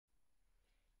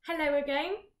Hello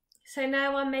again. So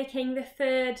now I'm making the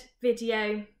third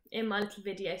video in my little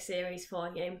video series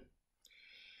for you.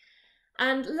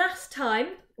 And last time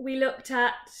we looked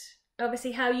at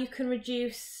obviously how you can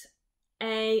reduce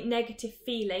a negative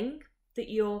feeling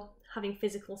that you're having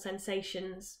physical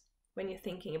sensations when you're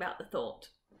thinking about the thought.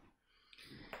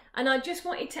 And I just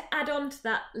wanted to add on to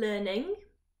that learning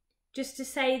just to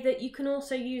say that you can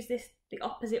also use this the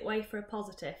opposite way for a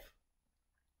positive.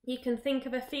 You can think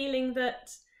of a feeling that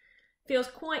feels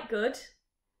quite good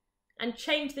and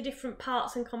change the different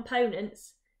parts and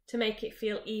components to make it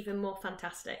feel even more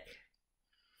fantastic.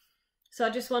 So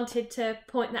I just wanted to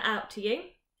point that out to you,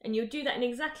 and you'll do that in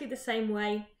exactly the same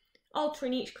way,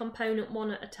 altering each component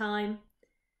one at a time,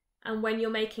 and when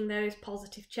you're making those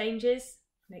positive changes,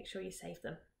 make sure you save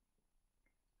them.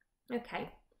 Okay,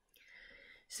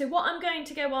 so what I'm going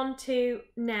to go on to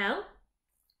now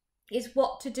is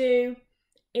what to do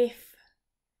if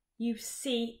you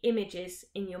see images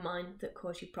in your mind that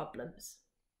cause you problems.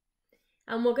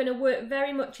 And we're going to work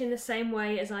very much in the same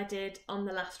way as I did on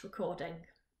the last recording.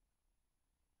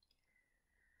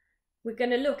 We're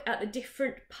going to look at the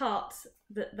different parts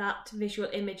that visual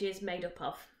image is made up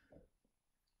of.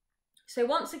 So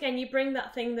once again, you bring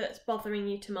that thing that's bothering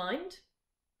you to mind,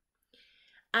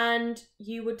 and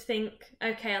you would think,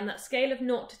 okay, on that scale of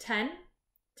 0 to 10,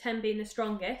 10 being the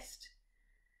strongest,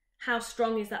 how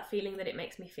strong is that feeling that it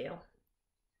makes me feel?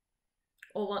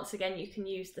 Or once again, you can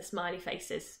use the smiley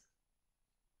faces.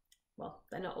 Well,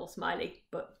 they're not all smiley,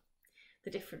 but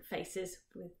the different faces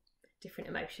with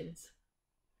different emotions.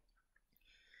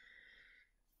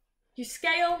 You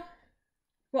scale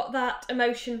what that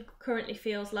emotion currently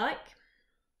feels like,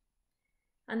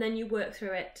 and then you work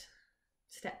through it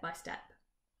step by step.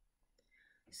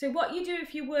 So what you do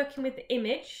if you're working with the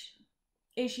image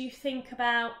is you think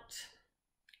about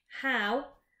how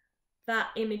that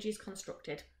image is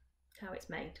constructed, how it's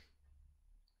made.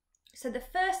 So the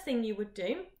first thing you would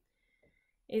do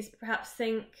is perhaps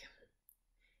think,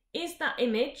 is that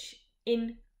image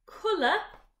in colour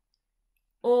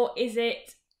or is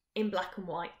it in black and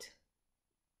white?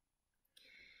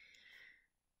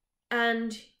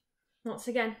 And once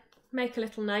again, make a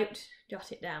little note,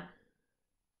 jot it down.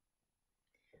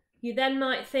 You then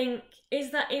might think,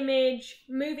 is that image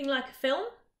moving like a film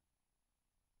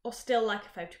or still like a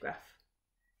photograph?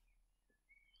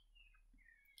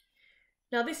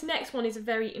 Now this next one is a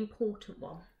very important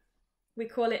one. We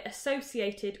call it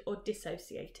associated or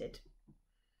dissociated.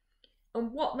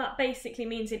 And what that basically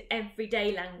means in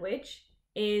everyday language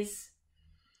is,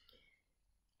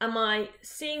 am I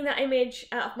seeing that image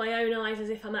out of my own eyes as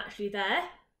if I'm actually there?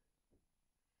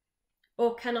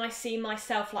 Or can I see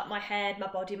myself, like my head, my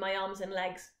body, my arms and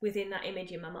legs within that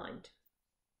image in my mind?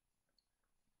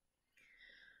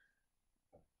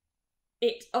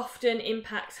 It often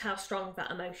impacts how strong that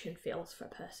emotion feels for a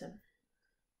person.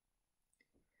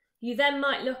 You then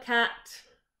might look at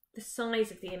the size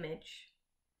of the image.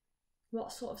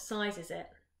 What sort of size is it?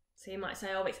 So you might say,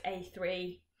 oh, it's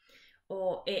A3,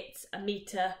 or it's 1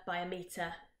 metre by 1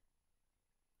 metre.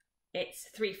 It's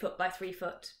 3 foot by 3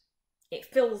 foot. It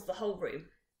fills the whole room.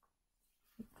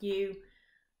 You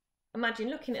imagine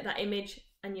looking at that image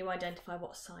and you identify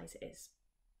what size it is.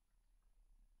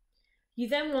 You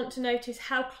then want to notice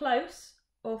how close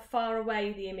or far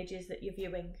away the image is that you're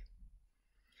viewing.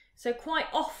 So quite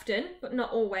often, but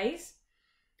not always,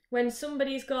 when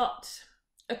somebody's got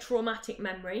a traumatic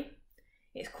memory,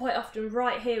 it's quite often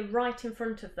right here, right in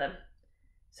front of them.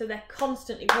 So they're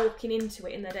constantly walking into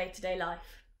it in their day-to-day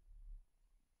life.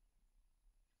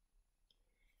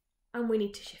 And we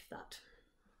need to shift that.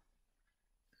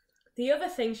 The other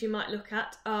things you might look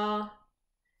at are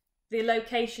the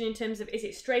location in terms of, is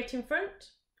it straight in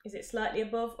front? Is it slightly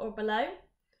above or below?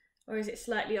 Or is it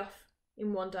slightly off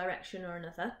in one direction or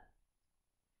another?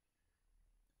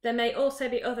 There may also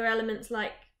be other elements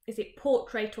like, is it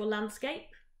portrait or landscape?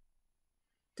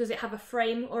 Does it have a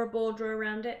frame or a border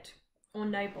around it, or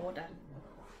no border?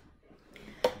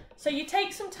 So you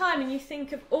take some time and you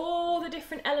think of all the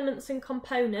different elements and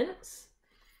components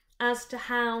as to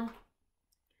how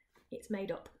it's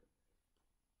made up.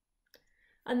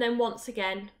 And then once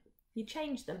again, you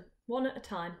change them one at a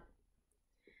time.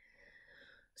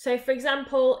 So for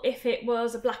example, if it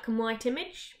was a black and white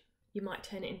image, you might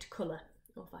turn it into colour,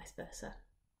 or vice versa.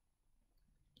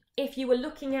 If you were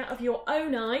looking out of your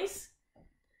own eyes,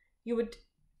 you would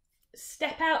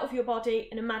step out of your body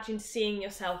and imagine seeing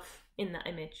yourself in that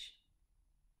image,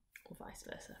 or vice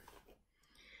versa.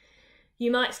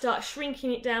 You might start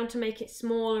shrinking it down to make it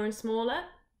smaller and smaller,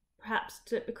 perhaps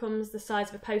till it becomes the size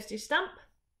of a postage stamp.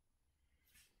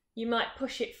 You might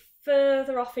push it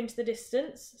further off into the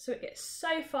distance, so it gets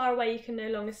so far away you can no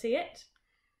longer see it.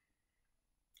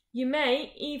 You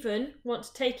may even want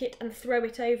to take it and throw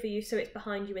it over you so it's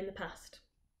behind you in the past.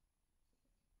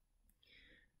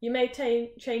 You may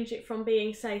change it from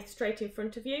being, say, straight in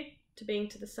front of you to being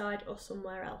to the side or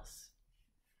somewhere else.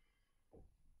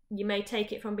 You may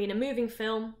take it from being a moving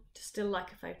film to still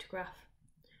like a photograph.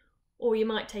 Or you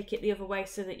might take it the other way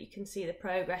so that you can see the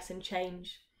progress and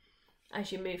change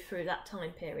as you move through that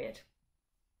time period.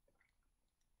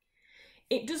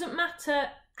 It doesn't matter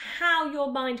how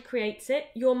your mind creates it,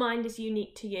 your mind is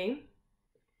unique to you.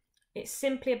 It's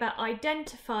simply about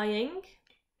identifying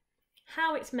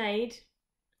how it's made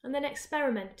and then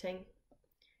experimenting,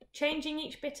 changing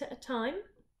each bit at a time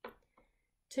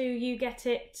till you get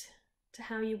it to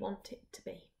how you want it to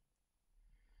be.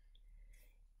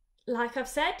 Like I've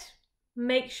said,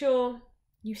 make sure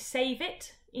you save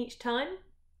it each time.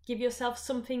 Give yourself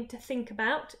something to think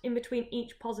about in between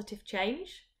each positive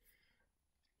change.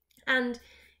 And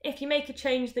if you make a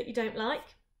change that you don't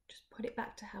like, just put it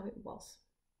back to how it was.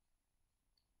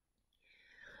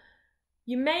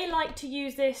 You may like to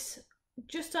use this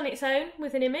just on its own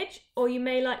with an image, or you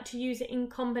may like to use it in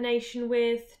combination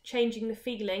with changing the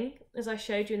feeling, as I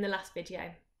showed you in the last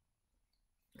video.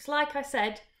 Because like I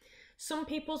said, some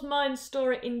people's minds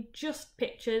store it in just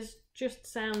pictures, just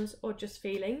sounds, or just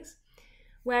feelings,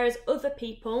 whereas other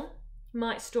people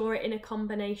might store it in a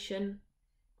combination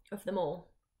of them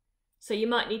all. So you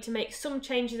might need to make some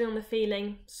changes on the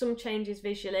feeling, some changes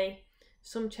visually,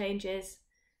 some changes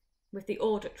with the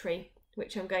auditory,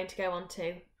 which I'm going to go on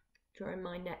to during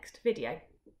my next video.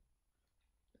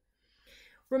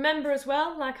 Remember as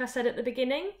well, like I said at the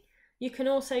beginning, you can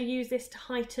also use this to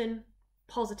heighten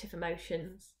positive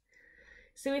emotions.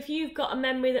 So if you've got a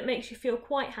memory that makes you feel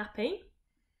quite happy,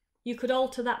 you could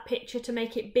alter that picture to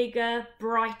make it bigger,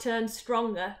 brighter and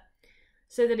stronger,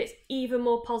 so that it's even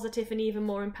more positive and even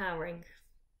more empowering.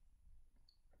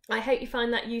 I hope you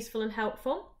find that useful and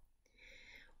helpful.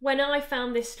 When I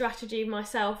found this strategy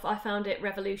myself, I found it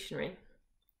revolutionary.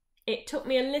 It took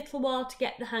me a little while to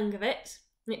get the hang of it.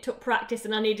 It took practice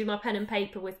and I needed my pen and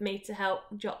paper with me to help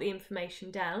jot the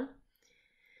information down.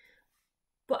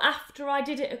 But after I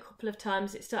did it a couple of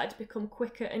times, it started to become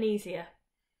quicker and easier.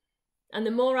 And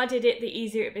the more I did it, the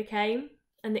easier it became,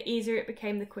 and the easier it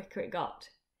became, the quicker it got.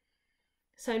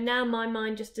 So now my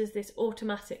mind just does this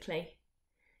automatically.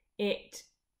 It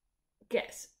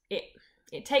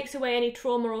takes away any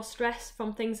trauma or stress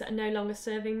from things that are no longer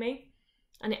serving me,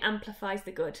 and it amplifies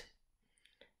the good.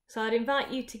 So I'd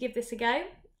invite you to give this a go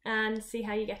and see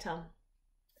how you get on.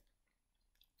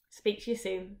 Speak to you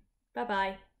soon. Bye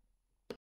bye.